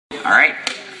Alright.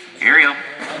 Ariel.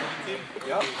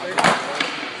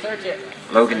 Search it.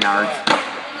 Logan Nards.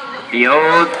 The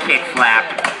old kick flap.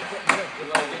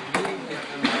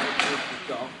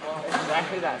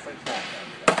 Exactly that. Search that.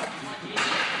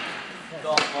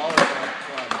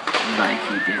 Like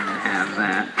he didn't have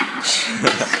that.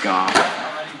 Scoff.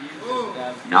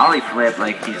 Nollie flip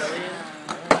like he's...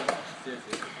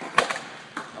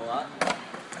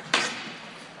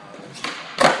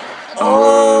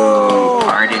 Oh,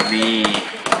 pardon me.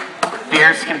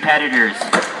 Fierce competitors.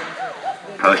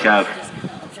 Push up.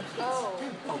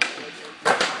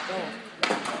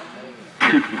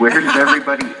 Dude, where's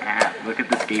everybody at? Look at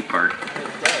the skate park.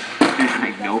 There's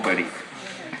like nobody.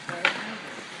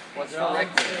 What's wrong?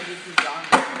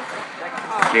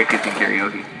 Kickers and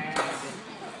karaoke.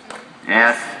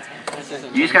 S.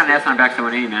 You just got an S on back to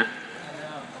 180, man.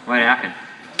 What happened?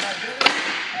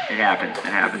 It happens. It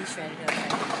happens.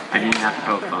 I need not to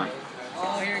poke fun.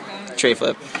 Tray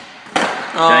flip.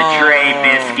 The tray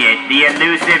biscuit. The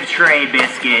elusive tray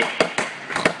biscuit.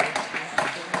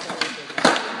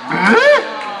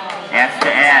 S to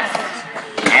S.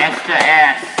 S to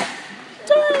S.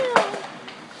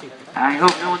 I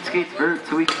hope no one skates vert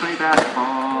so we can play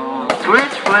basketball.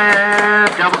 Switch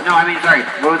flip. Double. No, I mean, sorry.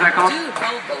 What was that called?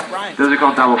 Those are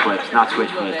called double flips, not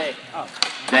switch flips.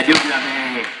 That double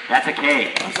A. That's a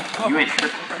K. You went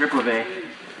triple A.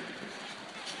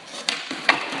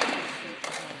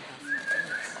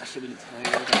 I should be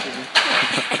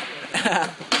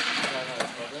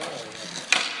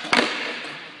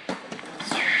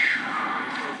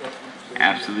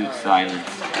Absolute silence.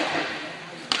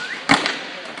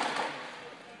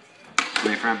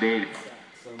 Play front, baby.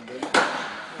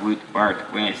 Wood,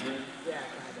 Bart, West.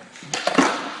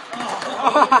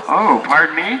 Oh,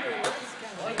 pardon me?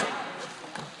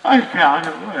 I found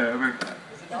it, whatever.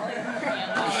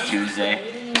 It's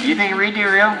Tuesday. Do you think redo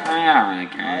real? I don't really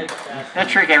care. That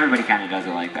trick, everybody kind of does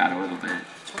it like that a little bit.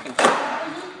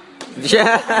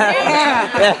 Yeah.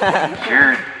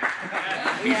 Sure.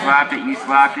 You slapped it, you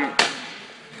slapped it.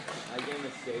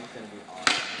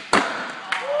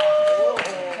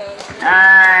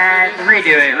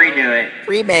 Redo it, redo it.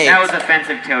 Remake. That was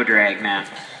offensive toe drag, man.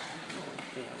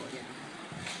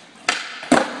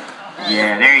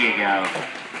 Yeah, there you go.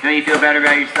 Don't you feel better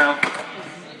about yourself?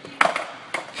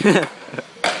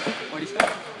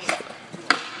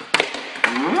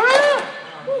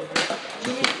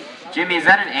 Jimmy, is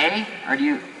that an A? Or do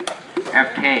you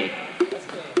have K?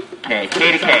 K.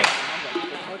 K to K.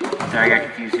 Sorry, I got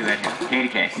confused who that is. K to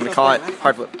K. I'm gonna call it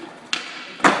hard flip.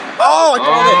 Oh, I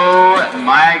called it! Oh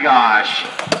my gosh.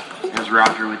 As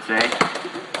Roger would say.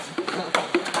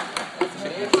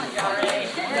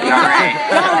 Alright.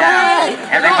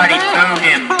 Everybody boo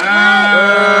him. Boo!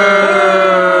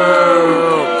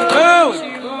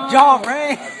 Boo! John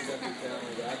Ray!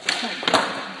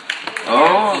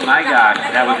 Oh my gosh,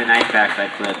 that was a nice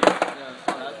backside flip.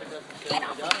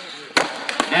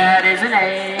 That is an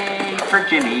A for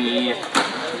Jimmy.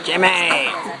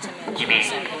 Jimmy! Jimmy.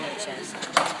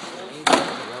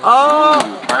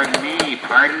 Oh! Pardon me,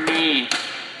 pardon me.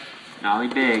 Nollie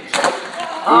Biggs.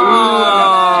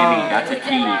 Oh! Jimmy, that's a T.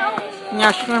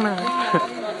 Yeah, swimmer.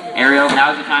 Ariel,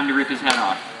 now's the time to rip his head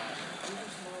off.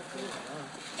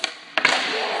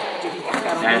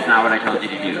 That is not what I told you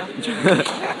to do.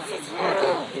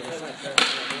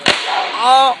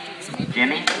 Oh!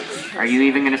 Jimmy, are you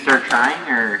even going to start trying,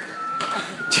 or...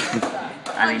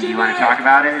 I mean, do you want to talk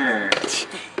about it, or...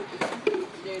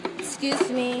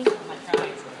 Excuse me.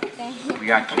 We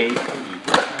got cake.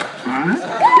 Huh?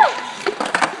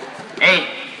 Hey,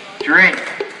 Drake,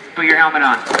 put your helmet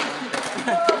on.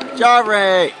 John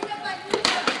Ray!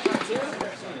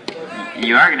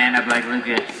 You are going to end up like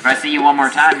Luka. If I see you one more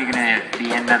time, you're going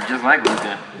to end up just like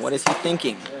Luka. What is he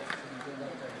thinking?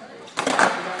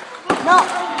 No.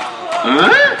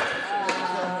 Huh?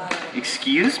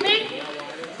 Excuse me?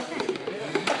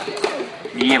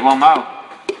 You get one more.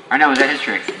 Or no, was that his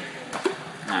trick?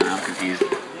 No, I'm confused.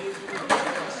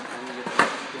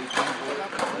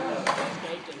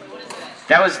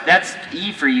 That's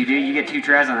E for you, dude. You get 2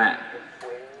 tries on that.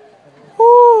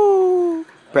 Woo!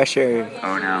 Pressure.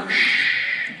 Oh no.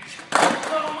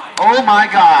 Oh my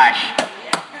gosh.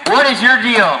 What is your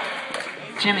deal?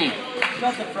 Jimmy.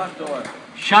 Shut the front door.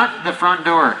 Shut the front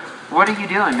door. What are you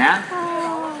doing, man?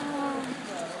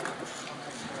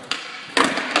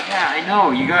 Yeah, I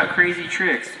know. You got crazy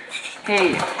tricks.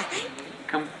 Hey,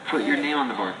 come put your name on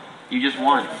the board. You just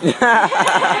won. Nice.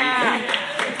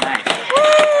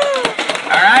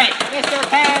 All right. Mr.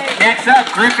 K. Next up,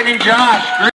 Griffin and Josh.